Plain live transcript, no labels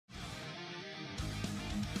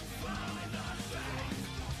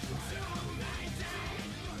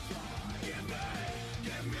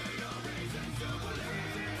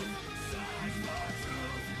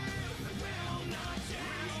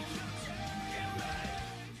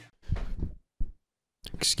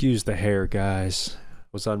Excuse the hair, guys.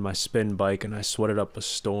 Was on my spin bike and I sweated up a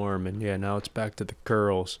storm, and yeah, now it's back to the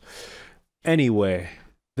curls. Anyway,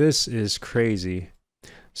 this is crazy.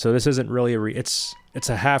 So this isn't really it's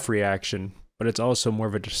a half reaction, but it's also more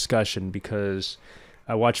of a discussion because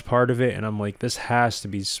I watched part of it and I'm like, this has to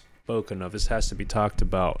be spoken of. This has to be talked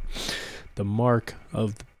about. The mark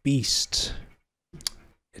of the beast.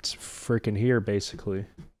 It's freaking here, basically.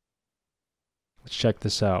 Let's check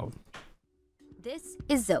this out. This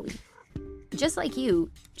is Zoe. Just like you,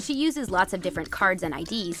 she uses lots of different cards and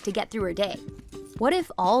IDs to get through her day. What if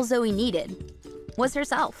all Zoe needed was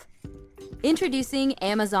herself? Introducing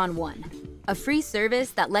Amazon One, a free service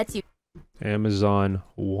that lets you... Amazon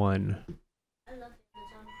One. I love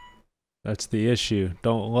Amazon. That's the issue.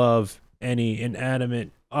 Don't love any inanimate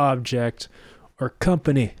object or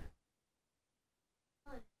company.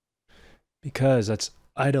 Because that's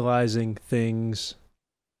idolizing things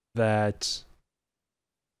that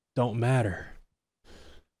don't matter.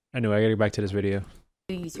 Anyway, I gotta get back to this video.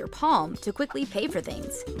 You use your palm to quickly pay for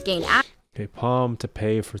things, gain Okay, palm to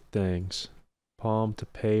pay for things. Palm to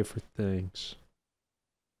pay for things.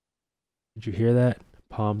 Did you hear that?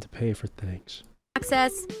 Palm to pay for things.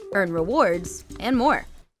 access, earn rewards, and more.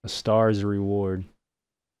 A star is a reward.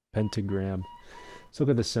 Pentagram. Let's look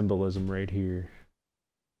at the symbolism right here.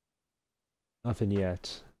 Nothing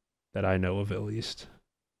yet. That I know of, at least.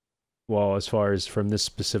 Well, as far as from this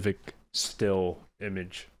specific still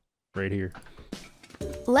image right here.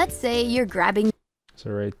 Let's say you're grabbing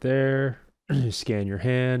So right there, you scan your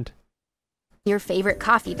hand. your favorite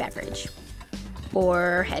coffee beverage,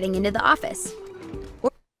 or heading into the office,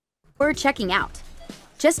 or checking out.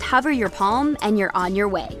 Just hover your palm and you're on your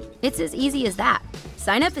way. It's as easy as that.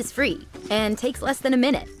 Sign up is free and takes less than a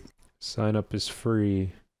minute. Sign up is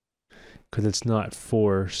free because it's not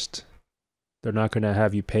forced. They're not going to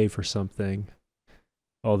have you pay for something,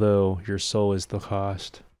 although your soul is the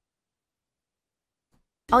cost.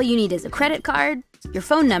 All you need is a credit card, your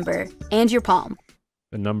phone number, and your palm.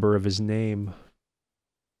 The number of his name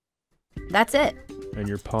That's it. and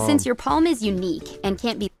your palm. Since your palm is unique and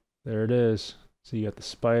can't be... There it is. So you got the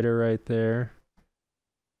spider right there.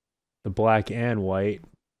 The black and white.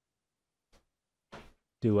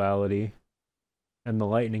 Duality. And the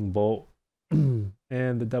lightning bolt. And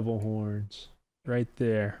the devil horns. Right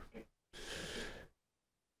there.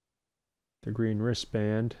 The green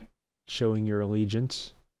wristband. Showing your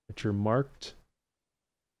allegiance. That you're marked.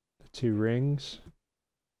 The 2 rings.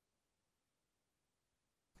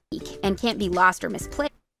 and can't be lost or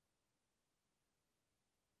misplaced.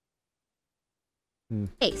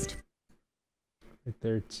 Right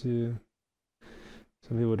there too.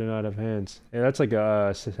 Some people do not have hands. Yeah, that's like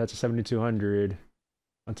a 7200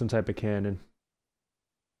 on some type of cannon.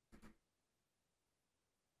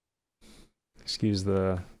 Excuse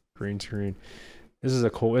the green screen. This is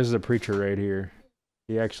a preacher right here.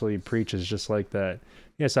 He actually preaches just like that.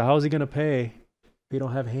 Yeah, so how's he gonna pay if he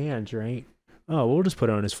don't have hands, right? Oh, we'll just put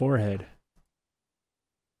it on his forehead.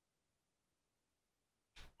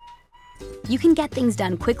 You can get things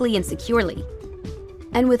done quickly and securely.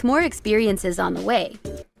 And with more experiences on the way,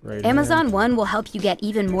 Right Amazon One will help you get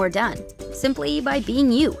even more done, simply by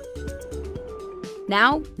being you.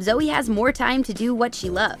 Now, Zoe has more time to do what she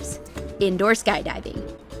loves, indoor skydiving.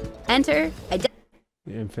 Enter, The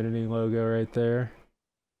infinity logo right there.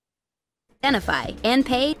 identify, and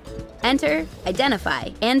pay. Enter, identify,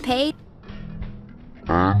 and pay.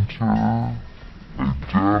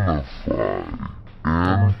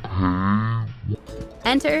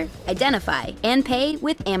 Enter, identify, and pay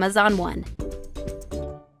with Amazon One.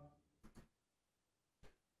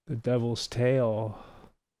 The devil's tail.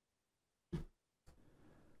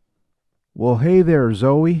 Well, hey there,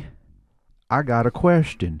 Zoe. I got a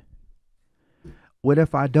question. What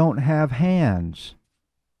if I don't have hands?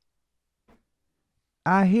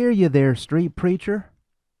 I hear you there, street preacher.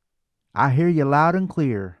 I hear you loud and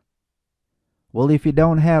clear. Well, if you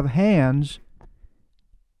don't have hands,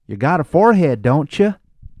 you got a forehead, don't you?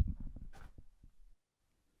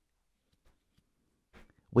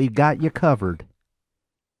 We've got you covered.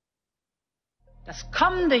 Das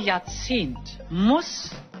kommende Jahrzehnt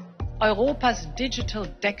muss Europas Digital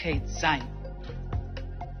Decade sein.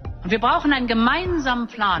 Und wir brauchen einen gemeinsamen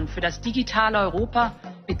Plan für das digitale Europa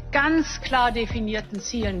mit ganz klar definierten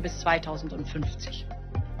Zielen bis 2050.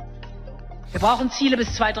 Wir brauchen Ziele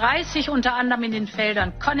bis 2030, unter anderem in den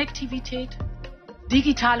Feldern Konnektivität,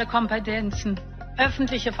 digitale Kompetenzen,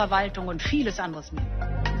 öffentliche Verwaltung und vieles anderes mehr.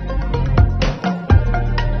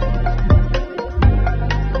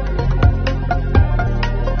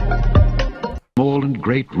 Small and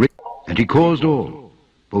great, and he caused all,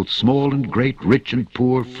 both small and great, rich and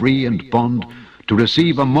poor, free and bond, to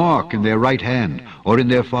receive a mark in their right hand or in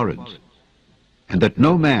their foreheads, and that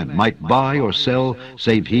no man might buy or sell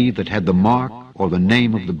save he that had the mark or the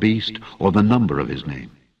name of the beast or the number of his name.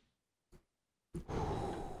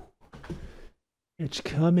 It's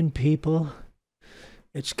coming, people.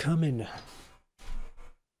 It's coming.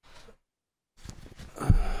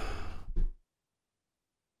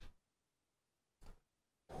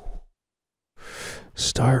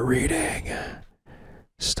 Start reading.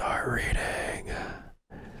 Start reading.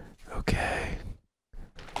 Okay.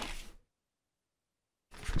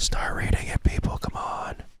 Start reading it, people. Come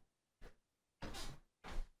on.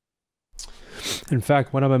 In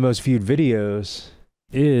fact, one of my most viewed videos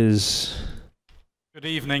is... Good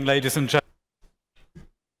evening, ladies and gentlemen.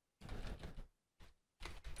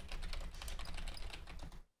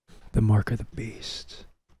 The Mark of the Beast.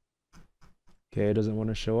 Okay, it doesn't want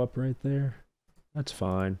to show up right there. That's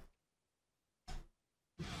fine.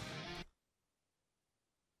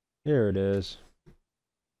 Here it is.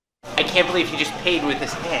 I can't believe he just paid with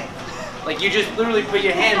his hand. Like, you just literally put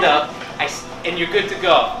your hand up, and you're good to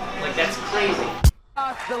go. Like, that's crazy.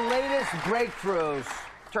 The latest breakthroughs.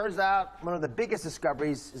 Turns out one of the biggest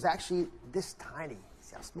discoveries is actually this tiny.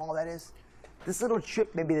 See how small that is? This little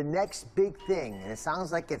chip may be the next big thing, and it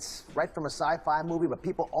sounds like it's right from a sci-fi movie, but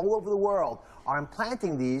people all over the world are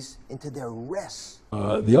implanting these into their wrists.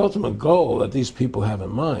 The ultimate goal that these people have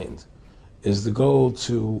in mind is the goal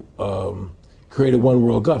to create a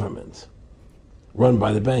one-world government run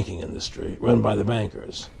by the banking industry, run by the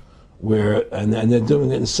bankers, and they're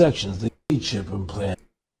doing it in sections. The chip implant.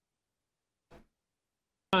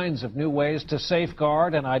 Kinds of new ways to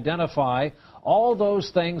safeguard and identify all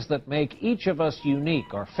those things that make each of us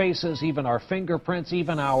unique, our faces, even our fingerprints,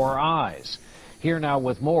 even our eyes. Here now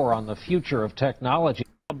with more on the future of technology.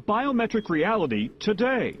 A biometric reality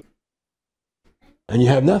today. And you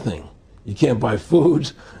have nothing. You can't buy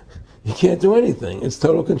food. You can't do anything. It's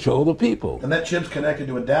total control of the people. And that chip's connected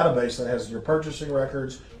to a database that has your purchasing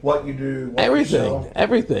records, what you do, what everything, you sell.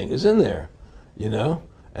 Everything is in there, you know?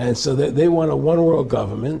 And so they want a one-world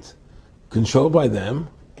government controlled by them,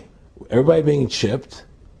 everybody being chipped.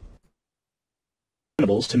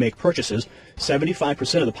 To make purchases,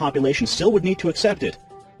 75% of the population still would need to accept it,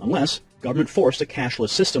 unless government forced a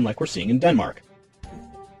cashless system like we're seeing in Denmark.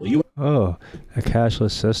 Oh, a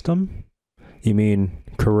cashless system? You mean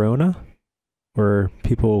Corona? Where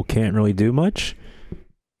people can't really do much?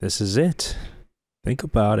 This is it. Think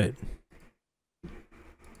about it.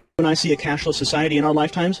 When I see a cashless society in our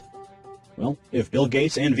lifetimes? Well, if Bill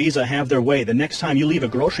Gates and Visa have their way, the next time you leave a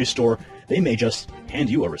grocery store, they may just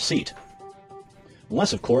hand you a receipt.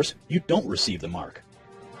 Unless, of course, you don't receive the mark.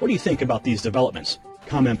 What do you think about these developments?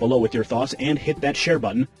 Comment below with your thoughts and hit that share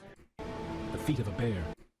button. The feet of a bear.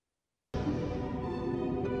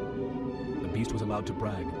 The beast was allowed to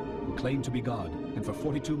brag, and claimed to be God, and for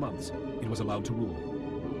 42 months it was allowed to rule.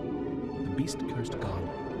 The beast cursed God,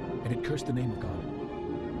 and it cursed the name of God.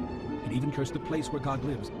 It even cursed the place where God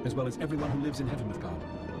lives, as well as everyone who lives in heaven with God.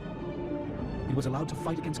 It was allowed to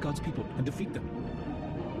fight against God's people and defeat them.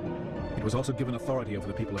 It was also given authority over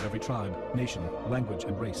the people of every tribe, nation, language,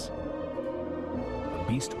 and race. The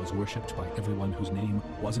beast was worshipped by everyone whose name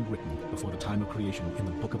wasn't written before the time of creation in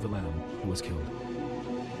the book of the Lamb who was killed.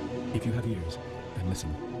 If you have ears, then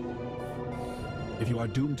listen. If you are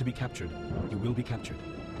doomed to be captured, you will be captured.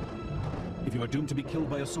 If you are doomed to be killed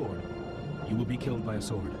by a sword, you will be killed by a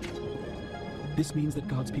sword. This means that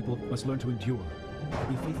God's people must learn to endure and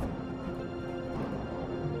be faithful.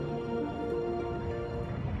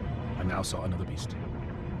 I now saw another beast.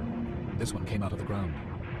 This one came out of the ground.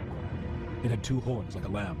 It had 2 horns like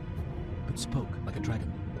a lamb, but spoke like a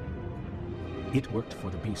dragon. It worked for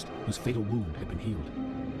the beast whose fatal wound had been healed.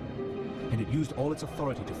 And it used all its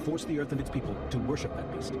authority to force the earth and its people to worship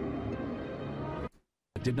that beast.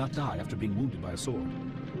 It did not die after being wounded by a sword.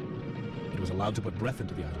 It was allowed to put breath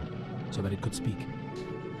into the idol so that it could speak.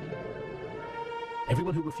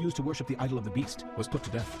 Everyone who refused to worship the idol of the beast was put to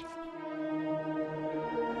death.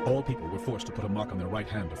 All people were forced to put a mark on their right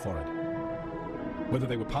hand or forehead. Whether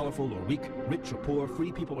they were powerful or weak, rich or poor,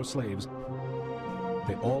 free people or slaves,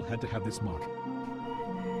 they all had to have this mark,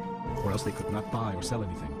 or else they could not buy or sell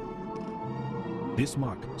anything. This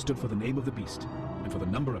mark stood for the name of the beast and for the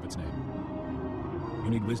number of its name. You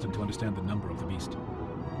need wisdom to understand the number of the beast.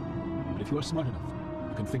 But if you are smart enough,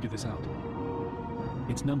 you can figure this out.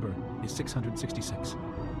 Its number is 666,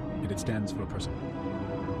 and it stands for a person.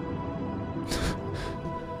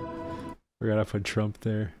 Forgot I put Trump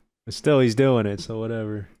there. But still, he's doing it, so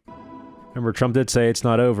whatever. Remember, Trump did say it's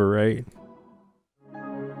not over, right?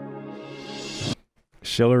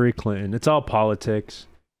 Hillary Clinton. It's all politics.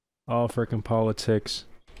 All freaking politics.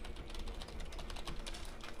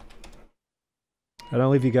 And I'll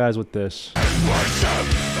leave you guys with this. Worship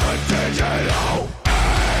the digital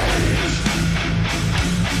age.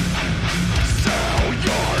 Sell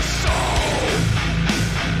your soul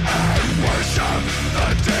and worship the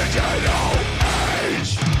digital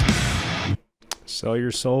age. Sell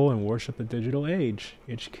your soul and worship the digital age.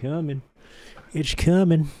 It's coming. It's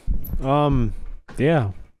coming.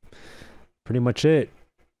 Yeah. Pretty much it.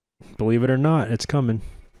 Believe it or not, it's coming.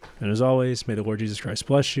 And as always, may the Lord Jesus Christ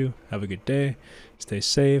bless you. Have a good day. Stay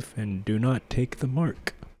safe and do not take the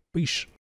mark. Peace.